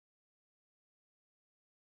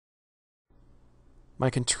My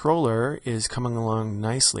controller is coming along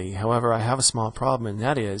nicely. However, I have a small problem, and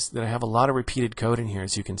that is that I have a lot of repeated code in here,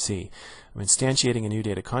 as you can see. I'm instantiating a new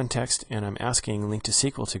data context, and I'm asking LINQ to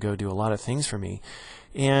SQL to go do a lot of things for me.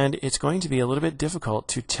 And it's going to be a little bit difficult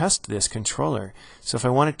to test this controller. So if I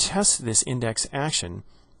want to test this index action,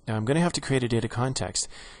 I'm going to have to create a data context,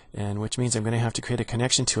 and which means I'm going to have to create a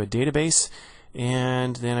connection to a database,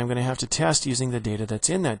 and then I'm going to have to test using the data that's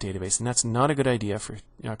in that database. And that's not a good idea for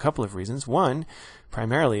a couple of reasons. One,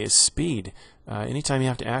 primarily, is speed. Anytime you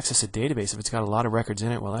have to access a database, if it's got a lot of records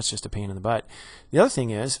in it, well, that's just a pain in the butt. The other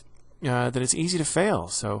thing is that it's easy to fail.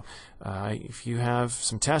 So if you have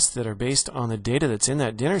some tests that are based on the data that's in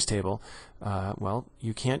that dinners table, well,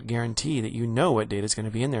 you can't guarantee that you know what data is going to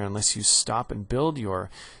be in there unless you stop and build your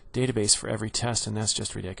database for every test, and that's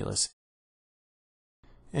just ridiculous.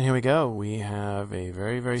 And here we go. We have a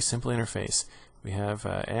very, very simple interface. We have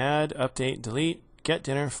add, update, delete, get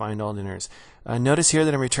dinner, find all dinners. Notice here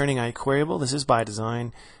that I'm returning iQueryable. This is by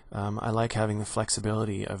design. I like having the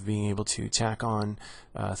flexibility of being able to tack on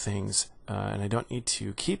things, and I don't need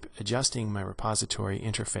to keep adjusting my repository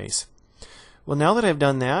interface. Well, now that I've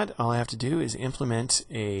done that, all I have to do is implement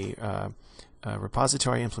a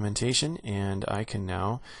repository implementation, and I can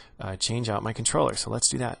now change out my controller. So let's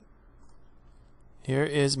do that. Here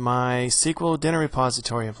is my SQL dinner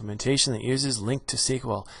repository implementation that uses LINQ to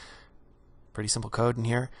SQL. Pretty simple code in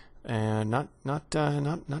here, and not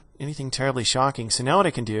anything terribly shocking. So now what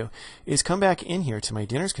I can do is come back in here to my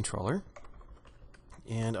dinners controller,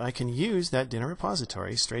 and I can use that dinner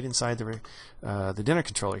repository straight inside the dinner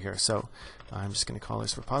controller here. So I'm just going to call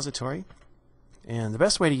this repository. And the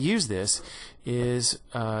best way to use this is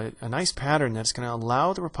a nice pattern that's going to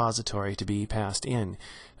allow the repository to be passed in.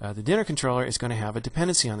 The dinner controller is going to have a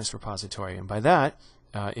dependency on this repository, and by that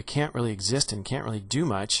it can't really exist and can't really do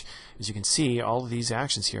much. As you can see, all of these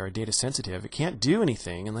actions here are data sensitive. It can't do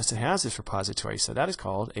anything unless it has this repository, so that is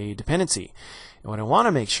called a dependency. And what I want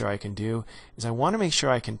to make sure I can do is I want to make sure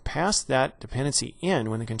I can pass that dependency in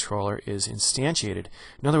when the controller is instantiated.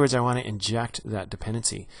 In other words, I want to inject that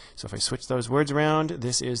dependency. So if I switch those words around,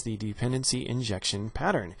 this is the dependency injection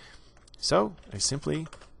pattern. So I simply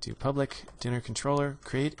do public dinner controller,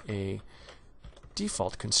 create a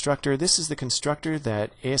default constructor. This is the constructor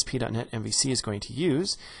that ASP.NET MVC is going to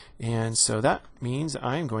use, and so that means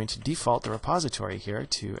I'm going to default the repository here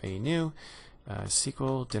to a new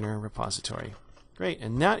SQL dinner repository. Great,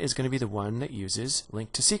 and that is going to be the one that uses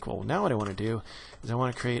LINQ to SQL. Now what I want to do is I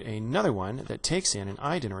want to create another one that takes in an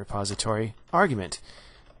iDinner repository argument,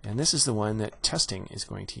 and this is the one that testing is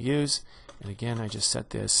going to use. And again, I just set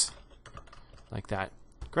this like that.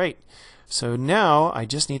 Great. So now I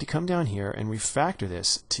just need to come down here and refactor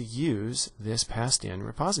this to use this passed in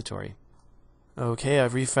repository. Okay,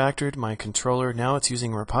 I've refactored my controller. Now it's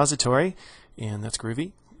using a repository, and that's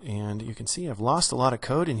groovy. And you can see I've lost a lot of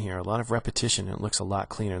code in here, a lot of repetition. It looks a lot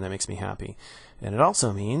cleaner. That makes me happy. And it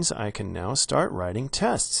also means I can now start writing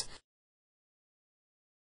tests.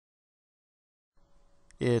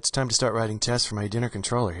 It's time to start writing tests for my dinner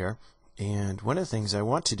controller here. And one of the things I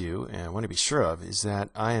want to do, and I want to be sure of, is that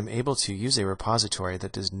I am able to use a repository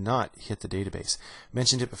that does not hit the database. I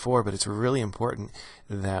mentioned it before, but it's really important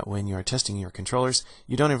that when you're testing your controllers,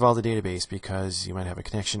 you don't involve the database, because you might have a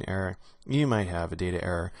connection error, you might have a data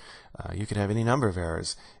error, you could have any number of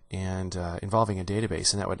errors and involving a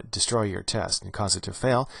database, and that would destroy your test and cause it to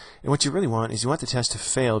fail. And what you really want is you want the test to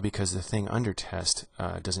fail because the thing under test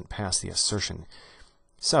doesn't pass the assertion.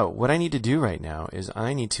 So what I need to do right now is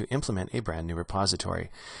I need to implement a brand new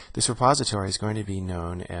repository. This repository is going to be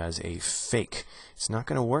known as a fake. It's not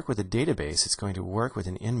going to work with a database. It's going to work with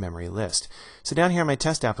an in-memory list. So down here in my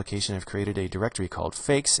test application, I've created a directory called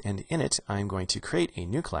fakes, and in it I'm going to create a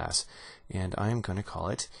new class, and I'm going to call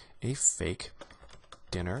it a fake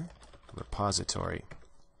dinner repository.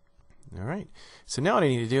 All right. So now what I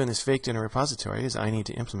need to do in this fake dinner repository is I need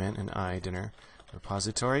to implement an iDinner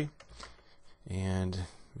repository. And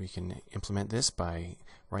we can implement this by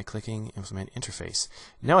right-clicking, implement interface.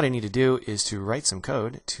 Now what I need to do is to write some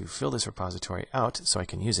code to fill this repository out so I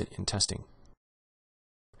can use it in testing.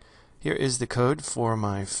 Here is the code for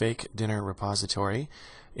my fake dinner repository.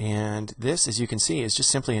 And this, as you can see, is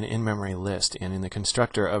just simply an in-memory list. And in the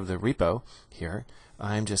constructor of the repo here,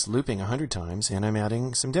 I'm just looping 100 times, and I'm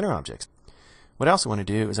adding some dinner objects. What I also want to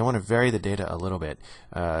do is I want to vary the data a little bit.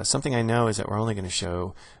 Something I know is that we're only going to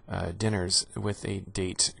show dinners with a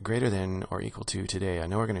date greater than or equal to today. I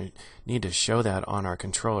know we're going to need to show that on our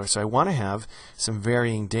controller, so I want to have some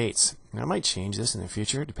varying dates. Now, I might change this in the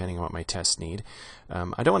future depending on what my tests need.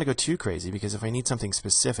 I don't want to go too crazy, because if I need something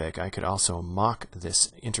specific, I could also mock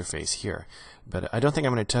this interface here. But I don't think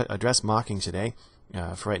I'm going to address mocking today.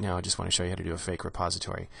 for right now, I just want to show you how to do a fake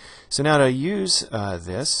repository. So now to use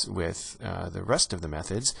this with the rest of the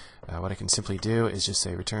methods, what I can simply do is just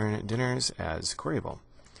say return dinners as queryable,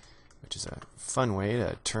 which is a fun way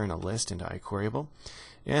to turn a list into iQueryable.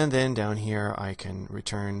 And then down here I can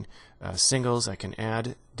return singles, I can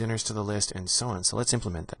add dinners to the list, and so on. So let's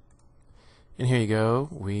implement that. And here you go.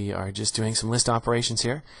 We are just doing some list operations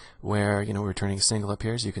here where, we're returning a single up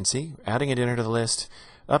here, as you can see, adding a dinner to the list,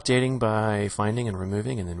 updating by finding and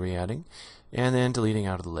removing and then re-adding, and then deleting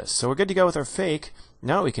out of the list. So we're good to go with our fake.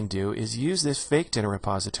 Now what we can do is use this fake dinner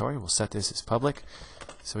repository. We'll set this as public.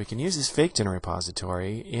 So we can use this fake dinner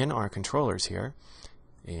repository in our controllers here,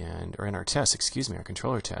 or in our tests, our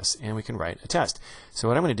controller tests, and we can write a test. So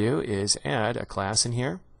what I'm going to do is add a class in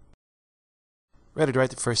here. Ready to write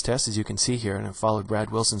the first test, as you can see here, and I've followed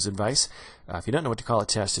Brad Wilson's advice. If you don't know what to call a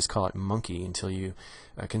test, just call it monkey until you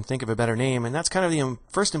can think of a better name. And that's kind of the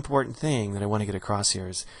first important thing that I want to get across here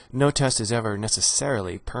is no test is ever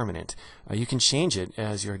necessarily permanent. You can change it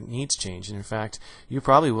as your needs change, and in fact, you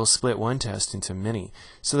probably will split one test into many.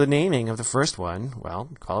 So the naming of the first one, well,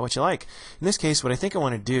 call it what you like. In this case, what I think I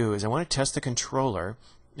want to do is I want to test the controller,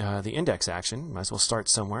 the index action. Might as well start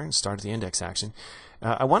somewhere and start at the index action.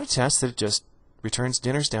 I want to test that it just returns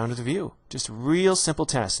dinners down to the view. Just a real simple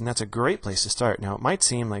test, and that's a great place to start. Now, it might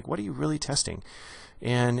seem like, what are you really testing?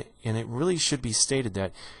 And it really should be stated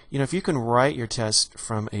that, if you can write your test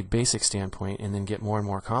from a basic standpoint and then get more and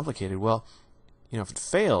more complicated, well, if it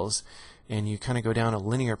fails and you kind of go down a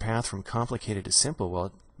linear path from complicated to simple, well,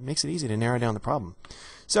 it makes it easy to narrow down the problem.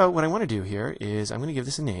 So what I want to do here is I'm going to give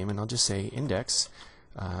this a name, and I'll just say index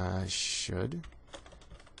should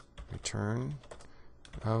return,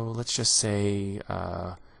 let's just say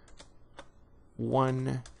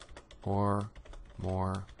 1 or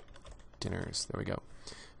more dinners. There we go.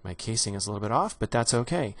 My casing is a little bit off, but that's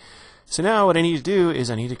okay. So now what I need to do is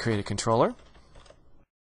I need to create a controller.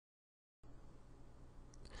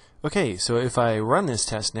 Okay, so if I run this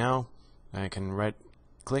test now, I can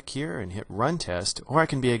right-click here and hit Run Test, or I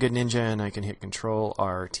can be a good ninja and I can hit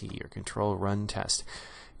Control-RT, or Control Run Test.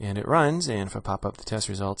 And it runs, and if I pop up the test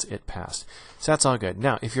results, it passed. So that's all good.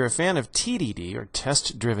 Now, if you're a fan of TDD, or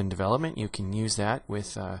test-driven development, you can use that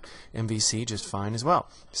with MVC just fine as well.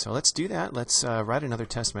 So let's do that. Let's write another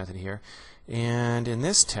test method here. And in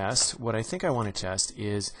this test, what I think I want to test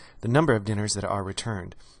is the number of dinners that are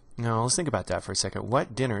returned. Now, let's think about that for a second.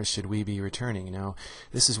 What dinners should we be returning? Now,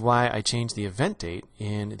 this is why I changed the event date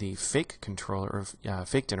in the fake controller, or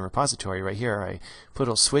fake dinner repository right here. I put a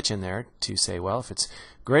little switch in there to say, well, if it's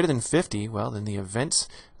greater than 50, well, then the events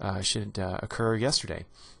should occur yesterday.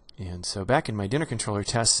 And so back in my dinner controller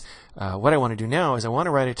tests, what I want to do now is I want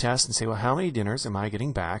to write a test and say, well, how many dinners am I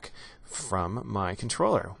getting back from my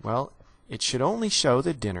controller? Well, it should only show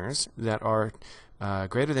the dinners that are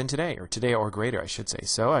greater than today, or today or greater, I should say.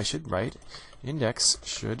 So I should write index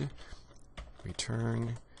should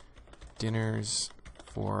return dinners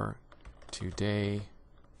for today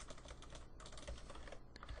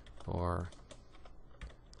or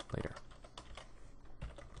later.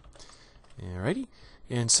 Alrighty.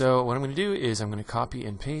 And so what I'm going to do is I'm going to copy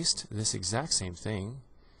and paste this exact same thing.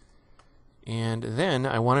 And then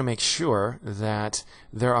I want to make sure that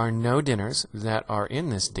there are no dinners that are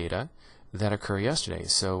in this data that occur yesterday.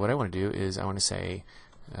 So what I want to do is I want to say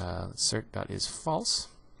assert.isFalse.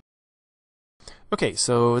 Okay,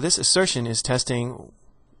 so this assertion is testing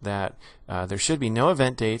that there should be no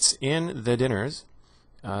event dates in the dinners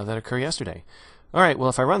that occur yesterday. Alright, well,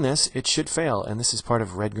 if I run this, it should fail, and this is part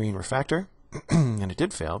of red-green refactor, and it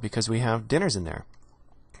did fail because we have dinners in there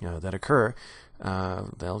that occur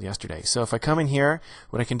well, yesterday. So if I come in here,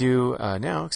 what I can do now,